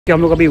कि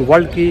हम लोग अभी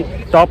वर्ल्ड की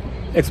टॉप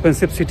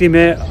एक्सपेंसिव सिटी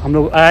में हम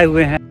लोग आए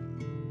हुए हैं।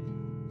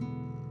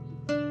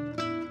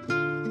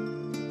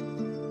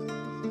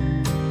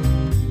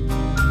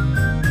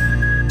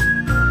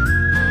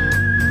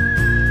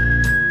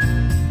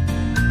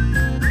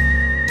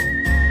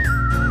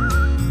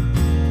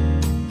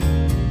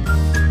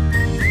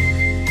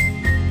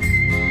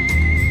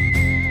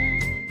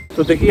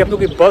 तो देखिए हम लोग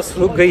की बस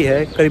रुक गई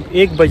है करीब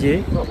 1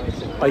 बजे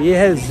और ये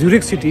है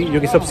ज़ूरिक सिटी, जो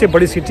कि सबसे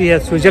बड़ी सिटी है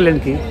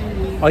स्विट्ज़रलैंड की।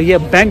 और ये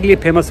बैंक के लिए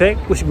फेमस है,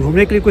 कुछ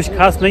घूमने के लिए कुछ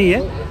खास नहीं है।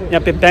 यहाँ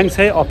पे बैंक्स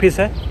है, ऑफिस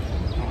है।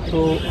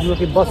 तो हम लोग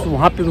की बस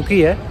वहाँ पे रुकी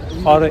है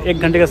और 1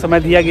 घंटे का समय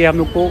दिया गया हम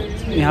लोग को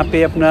यहाँ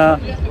पे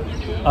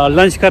अपना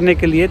लंच करने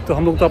के लिए। तो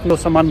हम लोग तो अपना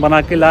सामान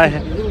बना के लाए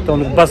हैं, तो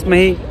हम लोग बस में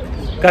ही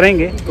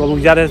करेंगे। तो हम लोग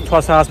जा रहे हैं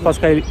थोड़ा सा आसपास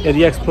का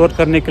एरिया एक्सप्लोर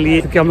करने के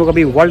लिए, क्योंकि हम लोग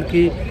अभी वर्ल्ड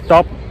की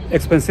टॉप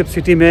एक्सपेंसिव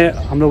सिटी में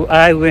हम लोग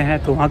आए हुए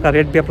हैं। तो वहाँ का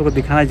रेट भी आप लोग को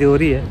दिखाना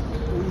ज़रूरी है।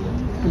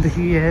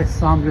 देखिए ये है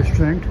शाम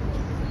रेस्टोरेंट।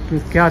 तो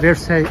क्या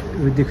रेट्स है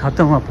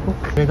दिखाता हूँ आपको।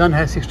 वेगन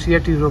है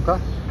 68 यूरो का,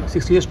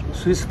 68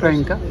 स्विस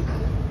फ्रैंक का।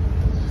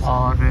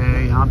 और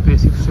यहाँ पे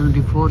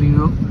 674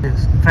 यूरो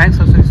फ्रैंक,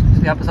 सब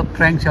यहाँ पे सब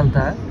फ्रैंक चलता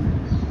है।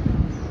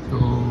 तो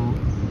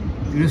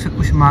यूरो से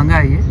कुछ महंगा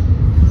है ये।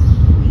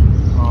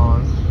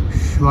 और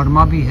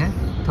शवर्मा भी है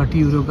 30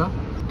 यूरो का।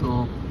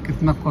 तो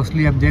कितना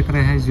कॉस्टली आप देख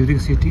रहे हैं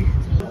ज़ूरिक सिटी।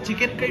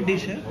 चिकन का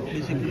डिश है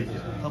बेसिकली,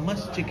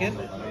 हमस चिकन,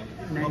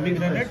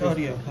 पोमीग्रेनेट और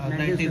ये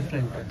 19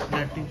 फ्रैंक।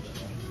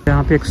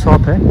 यहाँ पे एक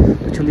शॉप है,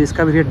 तो चलिए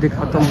इसका भी रेट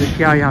दिखाता हूँ कि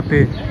क्या यहाँ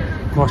पे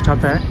कॉस्ट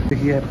आता है।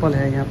 देखिए एप्पल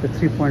है यहाँ पे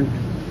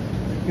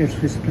 3.8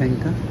 स्विस फ्रैंक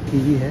का।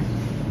 कीवी है,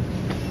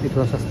 ये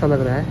थोड़ा सस्ता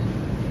लग रहा है।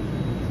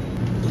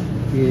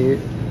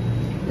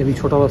 ये भी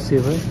छोटा वाला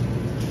सेब है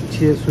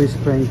 6 स्विस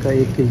फ्रैंक का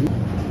 1 kg।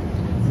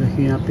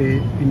 देखिए यहाँ पे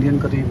इंडियन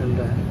करी मिल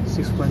रहा है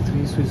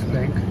 6.3 स्विस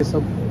फ्रैंक। ये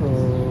सब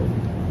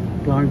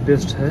प्लांट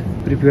बेस्ड है,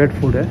 प्रिपेयर्ड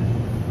फूड है।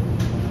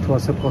 थोड़ा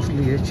सा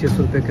कॉस्टली है, 600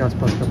 रुपये के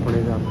आसपास का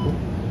पड़ेगा आपको।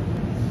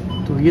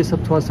 तो ये सब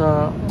थोड़ा सा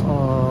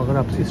अगर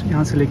आप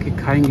यहाँ से लेके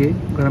खाएंगे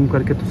गर्म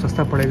करके तो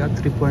सस्ता पड़ेगा।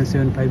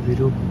 3.75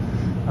 यूरो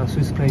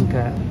स्विस फ्रैंक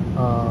का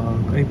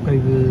करीब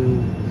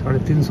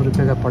 350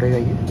 रुपये का पड़ेगा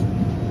ये।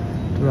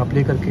 तो आप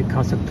ले करके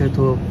खा सकते हैं,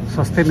 तो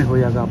सस्ते में हो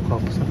जाएगा आपका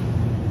ऑप्शन।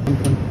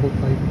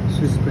 1.45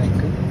 स्विस फ्रैंक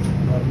का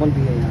नॉर्मल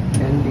भी है, यहाँ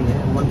पैन भी है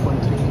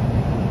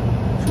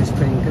 1.3 स्विस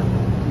फ्रैंक का।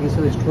 ये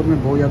सब स्टोर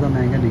में बहुत ज़्यादा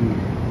महंगा नहीं है।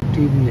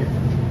 टी भी है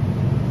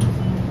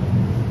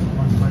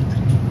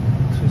 1.3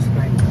 स्विस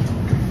फ्रैंक का।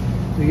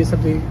 तो ये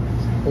सब भी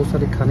बहुत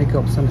सारे खाने के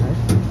ऑप्शन है।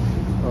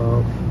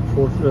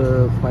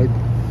 4-5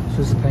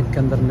 स्विस फ्रैंक के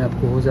अंदर में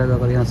आपको हो जाएगा।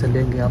 अगर यहाँ से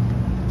लेंगे आप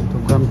तो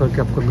गर्म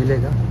करके आपको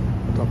मिलेगा,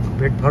 तो आप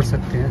पेट भर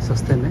सकते हैं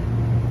सस्ते में।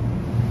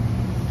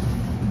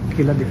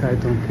 केला दिखाए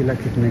तो केला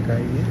कितने का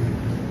है ये?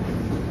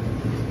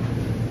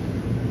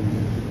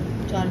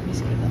 4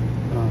 पीस केला।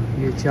 हाँ,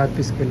 ये 4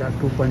 पीस केला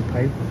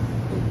 2.5।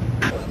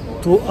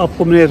 तो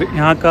आपको मैंने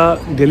यहाँ का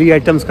डेली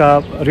आइटम्स का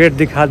रेट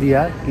दिखा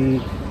दिया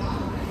कि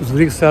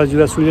ज़ूरिक शहर जो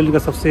है स्विट्ज़रलैंड का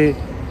सबसे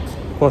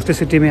कॉस्टली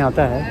सिटी में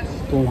आता है।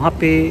 तो वहाँ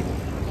पे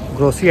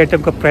ग्रोसरी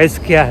आइटम का प्राइस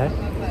क्या है।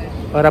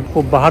 अगर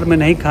आपको बाहर में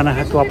नहीं खाना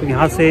है तो आप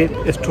यहाँ से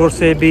स्टोर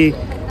से भी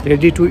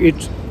रेडी टू ईट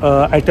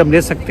आइटम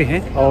ले सकते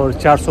हैं और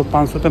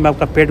 400-500 रुपये में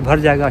आपका पेट भर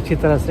जाएगा अच्छी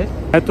तरह से।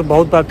 मैं तो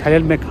बहुत बार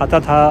थाईलैंड में खाता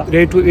था,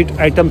 रेडी टू ईट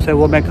आइटम्स है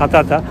वो मैं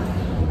खाता था।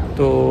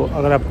 तो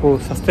अगर आपको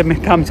सस्ते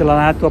में काम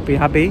चलाना है तो आप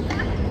यहाँ पे ही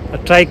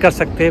ट्राई कर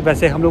सकते हैं।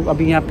 वैसे हम लोग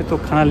अभी यहाँ पे तो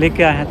खाना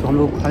लेके आए हैं, तो हम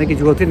लोग खाने की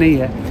ज़रूरत ही नहीं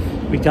है।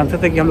 भी जानते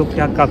थे कि हम लोग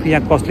यहाँ काफ़ी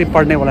यहाँ कॉस्टली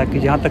पड़ने वाला है, कि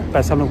जहाँ तक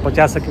पैसा हम लोग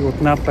बचा सके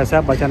उतना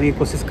पैसा बचाने की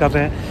कोशिश कर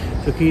रहे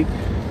हैं। क्योंकि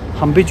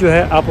हम भी जो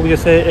है आप लोग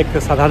जैसे एक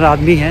साधारण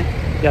आदमी हैं,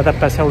 ज़्यादा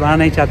पैसा उड़ाना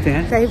नहीं चाहते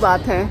हैं। सही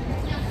बात है,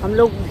 हम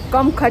लोग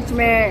कम खर्च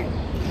में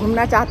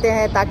घूमना चाहते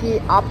हैं, ताकि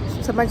आप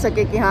समझ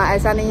सके कि हाँ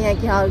ऐसा नहीं है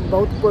कि हाँ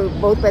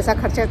बहुत पैसा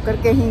खर्चा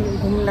करके ही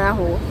घूमना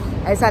हो।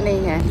 ऐसा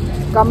नहीं है,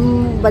 कम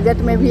बजट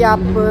में भी आप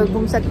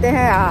घूम सकते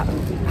हैं,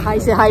 हाई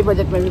से हाई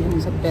बजट में भी घूम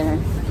सकते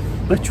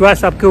हैं।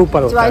 चॉइस आपके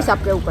ऊपर होता है। चॉइस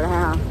आपके ऊपर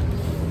है। हाँ,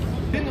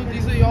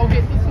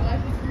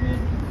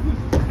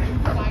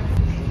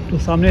 तो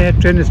सामने है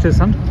ट्रेन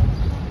स्टेशन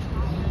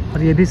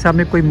और ये भी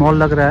सामने कोई मॉल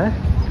लग रहा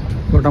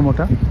है छोटा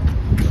मोटा।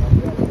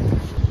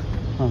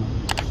 हाँ,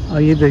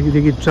 और ये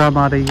देखिए ट्राम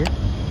आ रही है।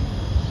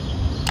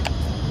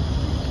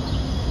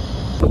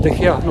 तो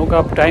देखिए हम लोग का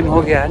अब टाइम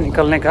हो गया है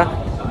निकलने का,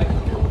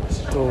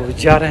 तो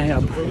जा रहे हैं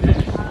अब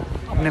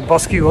अपने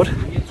बस की ओर।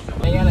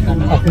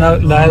 अपना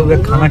लाए हुए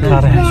खाना खा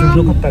रहे हैं, हम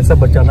लोग को पैसा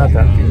बचाना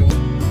था।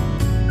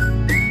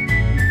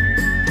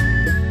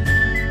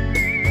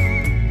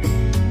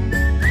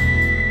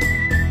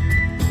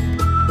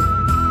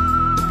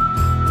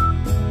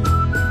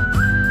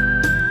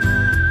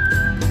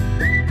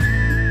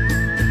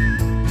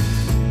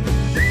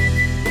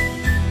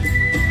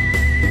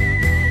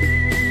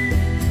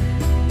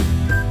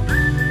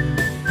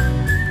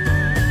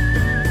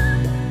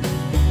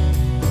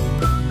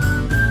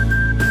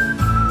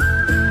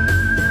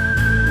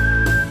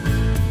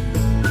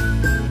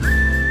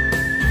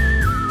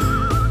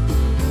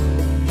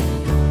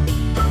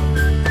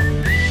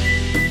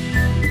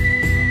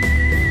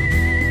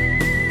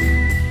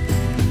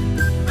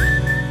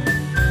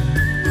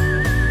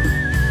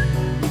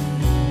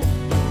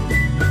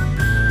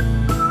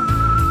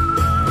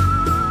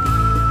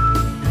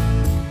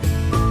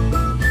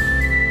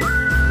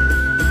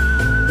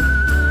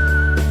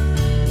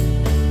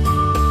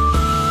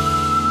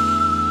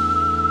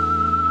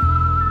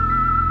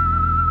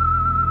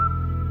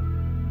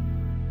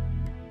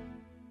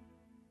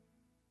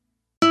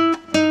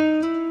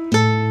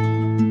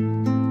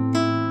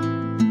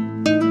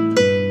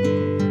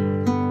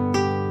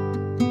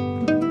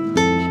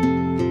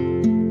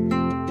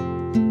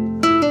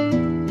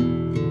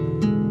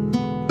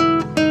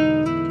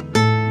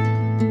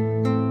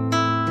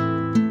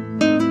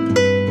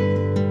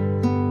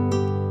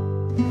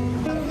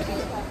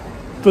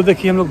 तो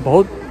देखिए हम लोग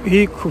बहुत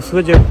ही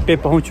खूबसूरत जगह पे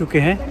पहुंच चुके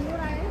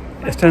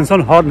हैं।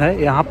 स्टैंसरहॉर्न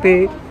है यहाँ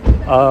पे।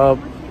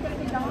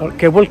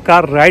 केबल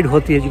कार राइड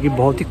होती है जो कि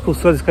बहुत ही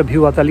खूबसूरत इसका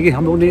व्यू आता है, लेकिन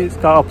हम लोग ने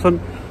इसका ऑप्शन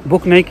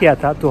बुक नहीं किया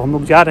था। तो हम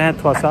लोग जा रहे हैं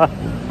थोड़ा सा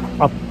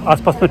अब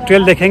आसपास में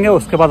ट्रेल देखेंगे,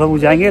 उसके बाद हम लोग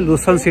जाएंगे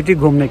लुसन सिटी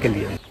घूमने के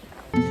लिए।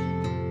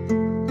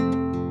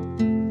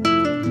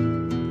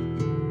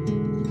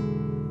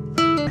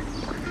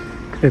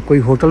 कोई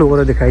होटल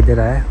वगैरह दिखाई दे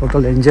रहा है,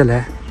 होटल एंजल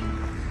है।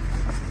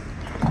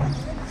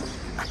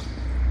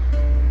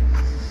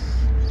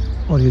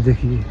 और ये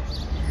देखिए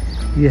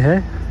ये है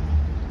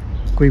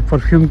कोई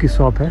परफ्यूम की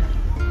शॉप है।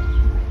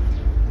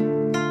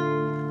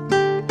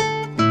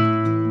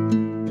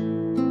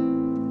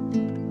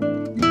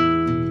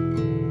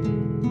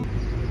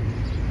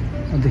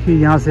 और देखिए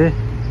यहाँ से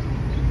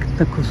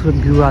कितना खूबसूरत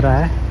व्यू आ रहा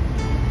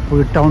है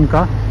पूरे टाउन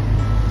का।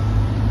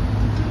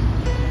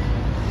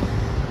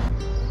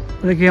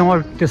 देखिए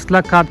हमारा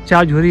टेस्ला कार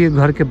चार्ज हो रही है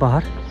घर के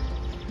बाहर।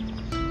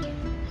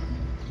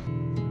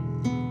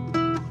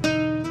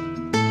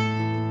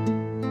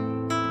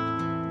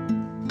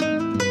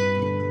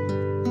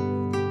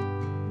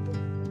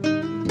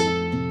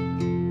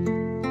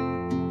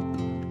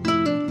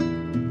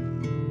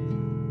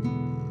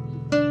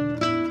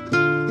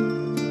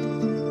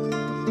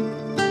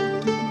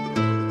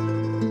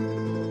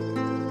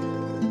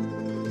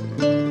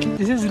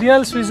 This is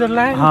real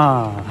Switzerland.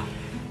 हाँ,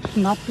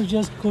 Not to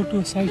just go to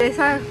a site.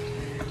 जैसा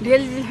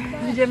रियल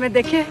मुझे में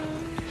देखे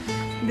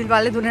दिल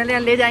वाले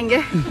दुल्हन ले जाएंगे,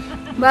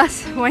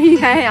 बस वही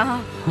है यहाँ।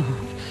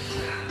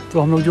 तो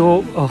हम लोग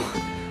जो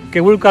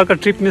केबल कार का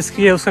ट्रिप मिस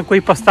किए उसका कोई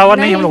पछतावा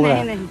नहीं हम लोग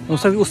रहा,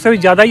 उससे भी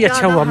ज़्यादा ही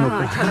अच्छा हुआ हम लोग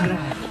को।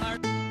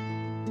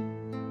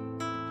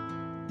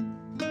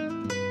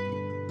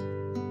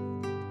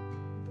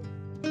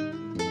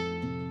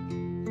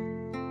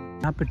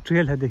 यहाँ पे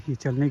ट्रेल है देखिए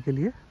चलने के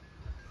लिए,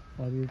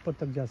 और ये ऊपर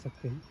तक जा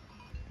सकते हैं।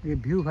 ये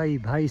व्यू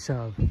भाई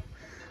साहब,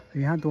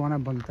 यहाँ तो आना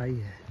बनता ही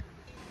है।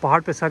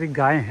 पहाड़ पे सारी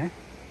गायें हैं,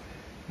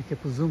 देखिए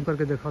कुछ जूम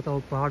करके देखा था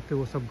वो पहाड़ पे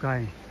वो सब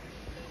गायें,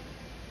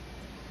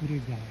 पूरी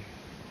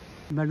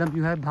गाय। मैडम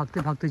जो है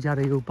भागते भागते जा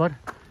रही है ऊपर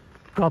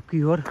टॉप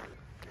की ओर।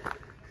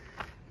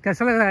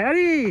 कैसा लग रहा है?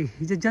 अरे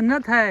ये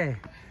जन्नत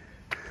है,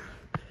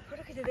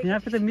 यहाँ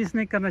पे तो मिस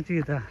नहीं करना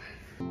चाहिए था।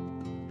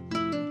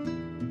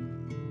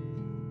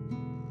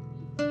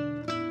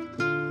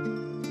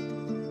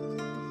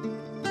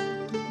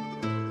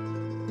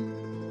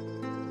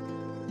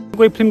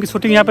 कोई फिल्म की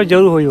शूटिंग यहाँ पे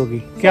जरूर हुई होगी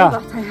क्या,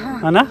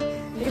 है ना?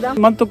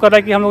 मन तो कर रहा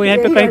है कि हम लोग यहीं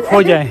पे कहीं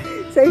खो जाएं,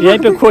 यहीं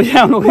पे खो जाए,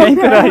 हम लोग यहीं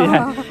पे रह जाए।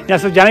 यहाँ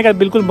से जाने का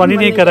बिल्कुल मन ही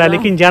नहीं कर रहा है,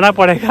 लेकिन जाना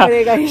पड़ेगा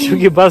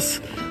क्योंकि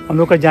बस हम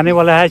लोग का जाने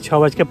वाला है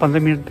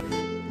 6:15।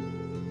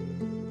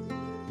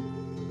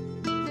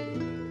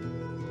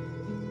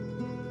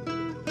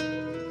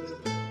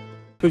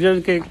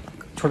 स्विट्जरलैंड के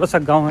छोटा सा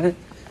गांव है।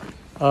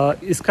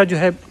 इसका जो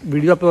है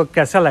वीडियो आप लोग को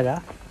कैसा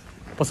लगा,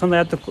 पसंद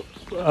आया तो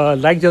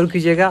लाइक ज़रूर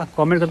कीजिएगा,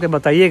 कमेंट करके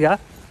बताइएगा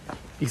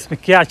इसमें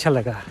क्या अच्छा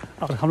लगा।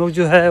 और हम लोग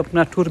जो है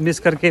अपना टूर मिस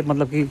करके,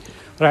 मतलब कि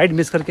राइड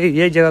मिस करके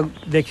ये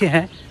जगह देखे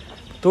हैं,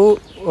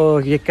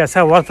 तो ये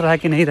कैसा वर्थ रहा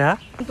कि नहीं रहा।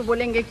 तो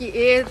बोलेंगे कि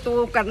ये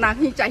तो करना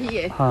ही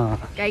चाहिए।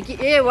 हाँ, क्या कि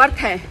ये वर्थ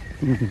है।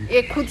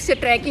 ये खुद से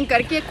ट्रैकिंग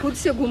करके खुद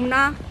से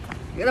घूमना,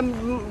 एकदम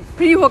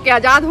फ्री होके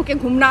आज़ाद होके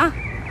घूमना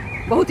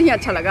बहुत ही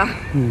अच्छा लगा।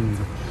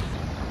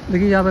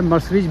 देखिए यहाँ पे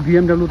मर्सिडीज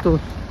BMW तो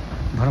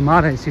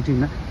भरमार है सिटी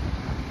में।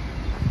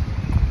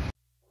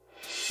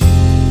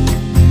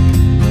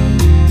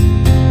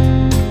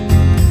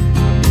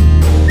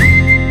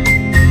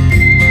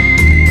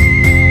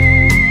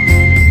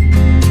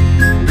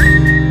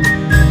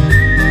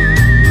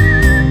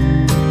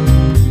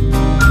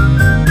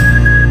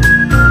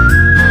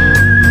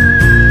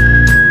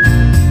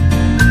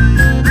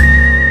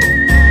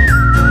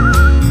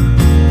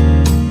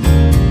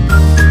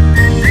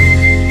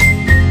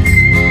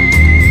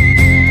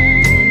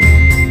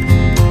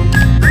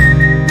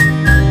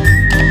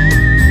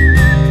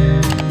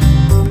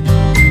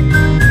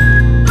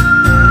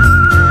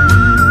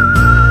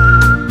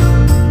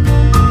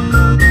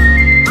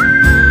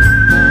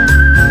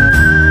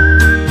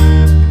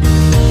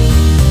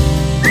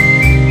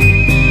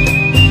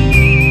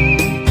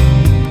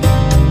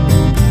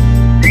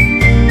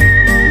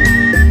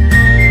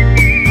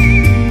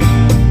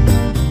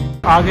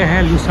 आ गए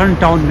हैं लुसन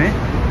टाउन में।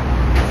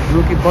 हम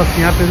लोग की बस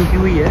यहाँ पे रुकी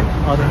हुई है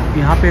और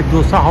यहाँ पे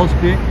डोसा हाउस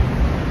पे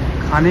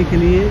खाने के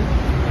लिए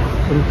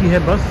रुकी है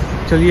बस।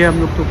 चलिए हम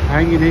लोग तो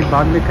खाएंगे नहीं,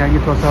 बाद में खाएंगे।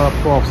 थोड़ा सा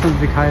आपको ऑप्शन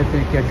दिखा देते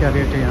हैं क्या क्या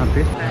रेट है यहाँ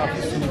पे।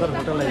 काफ़ी सुंदर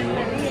होटल है ये।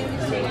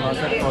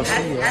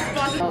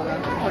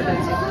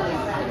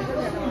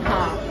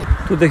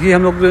 तो देखिए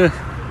हम लोग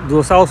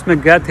डोसा हाउस में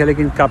गए थे,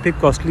 लेकिन काफ़ी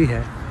कॉस्टली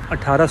है।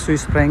 18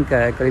 स्विस फ्रैंक का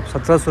है, करीब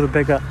 1700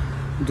 रुपये का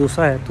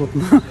डोसा है। तो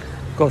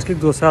कॉस्टली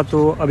डोसा तो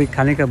अभी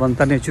खाने का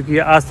बनता नहीं, चूँकि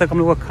आज तक हम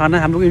लोग का खाना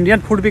है, हम लोग इंडियन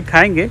फूड भी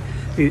खाएंगे,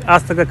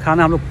 आज तक का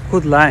खाना हम लोग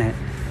खुद लाए हैं।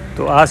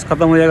 तो आज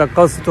ख़त्म हो जाएगा,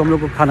 कल से तो हम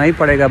लोग को खाना ही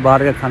पड़ेगा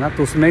बाहर का खाना।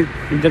 तो उसमें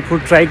इंडियन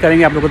फूड ट्राई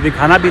करेंगे, आप लोग को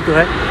दिखाना भी तो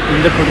है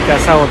इंडियन फूड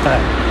कैसा होता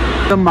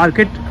है। तो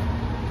मार्केट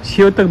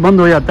 6 बजे तक बंद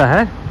हो जाता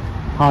है।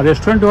 हाँ,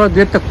 रेस्टोरेंट और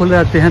देर तक खुले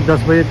रहते हैं,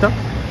 10 बजे तक।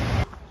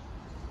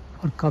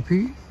 और काफ़ी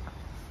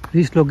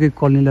रिच लोग की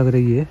कॉलोनी लग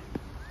रही है।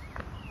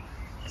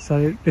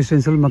 सारे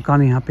रेजिडेंशियल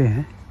मकान यहाँ पे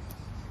हैं।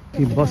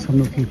 ये बस हम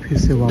लोग की फिर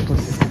से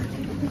वापस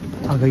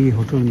आ गई है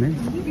होटल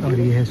में, और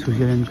ये है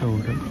स्विट्जरलैंड का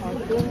होटल।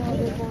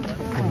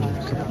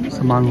 सब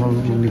सामान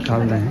वामान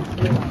निकाल रहे हैं।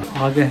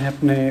 आ गए हैं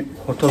अपने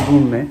होटल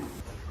रूम में।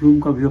 रूम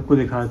का व्यू आपको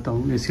दिखा देता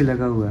हूँ। एसी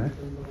लगा हुआ है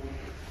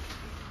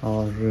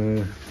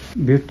और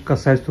बेड का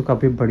साइज़ तो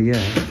काफ़ी बढ़िया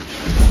है।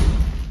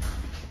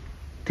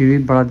 टीवी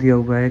बड़ा दिया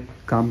हुआ है,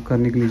 काम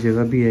करने के लिए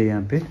जगह भी है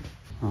यहाँ पे।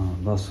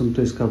 हाँ, बाथरूम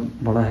तो इसका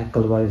बड़ा है,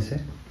 कलवारी से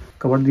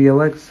कवर दिया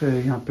हुआ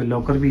है। यहाँ पे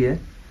लॉकर भी है,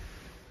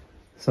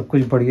 सब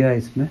कुछ बढ़िया है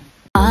इसमें।